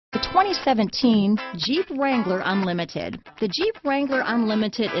2017 Jeep Wrangler Unlimited. The Jeep Wrangler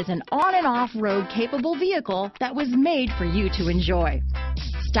Unlimited is an on and off-road capable vehicle that was made for you to enjoy.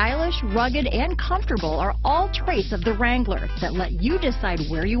 Stylish, rugged, and comfortable are all traits of the Wrangler that let you decide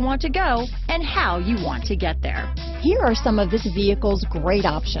where you want to go and how you want to get there. Here are some of this vehicle's great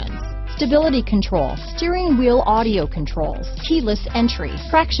options: stability control, steering wheel audio controls, keyless entry,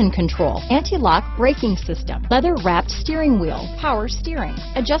 traction control, anti-lock braking system, leather-wrapped steering wheel, power steering,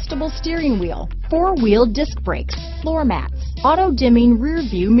 adjustable steering wheel, four-wheel disc brakes, floor mats, auto-dimming rear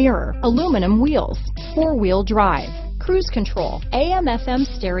view mirror, aluminum wheels, four-wheel drive, cruise control, AM/FM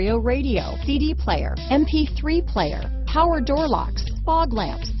stereo radio, CD player, MP3 player, power door locks, fog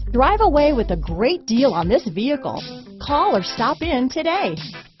lamps. Drive away with a great deal on this vehicle. Call or stop in today.